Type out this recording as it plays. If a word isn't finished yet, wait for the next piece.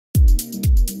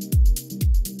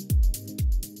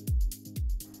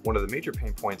One of the major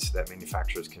pain points that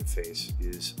manufacturers can face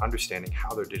is understanding how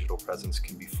their digital presence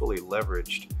can be fully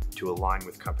leveraged to align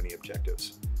with company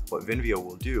objectives. What Vinvio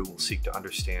will do will seek to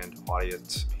understand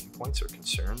audience pain points or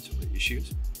concerns or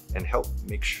issues and help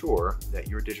make sure that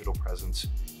your digital presence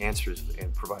answers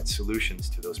and provides solutions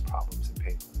to those problems and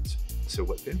pain points. So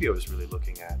what Vinvio is really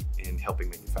looking at in helping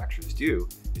manufacturers do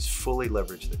is fully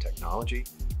leverage the technology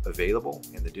available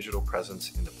and the digital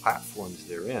presence and the platforms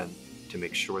therein to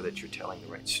make sure that you're telling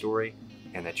the right story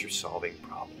and that you're solving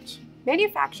problems.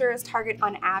 Manufacturers target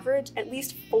on average at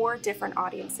least 4 different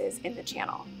audiences in the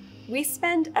channel. We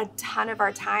spend a ton of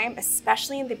our time,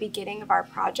 especially in the beginning of our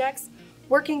projects,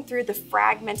 working through the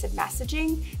fragmented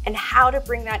messaging and how to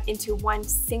bring that into one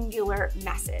singular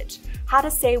message. How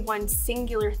to say one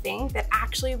singular thing that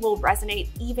actually will resonate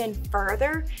even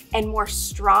further and more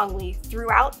strongly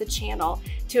throughout the channel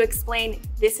to explain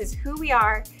this is who we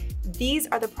are, these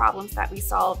are the problems that we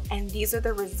solve, and these are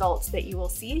the results that you will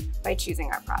see by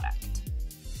choosing our product.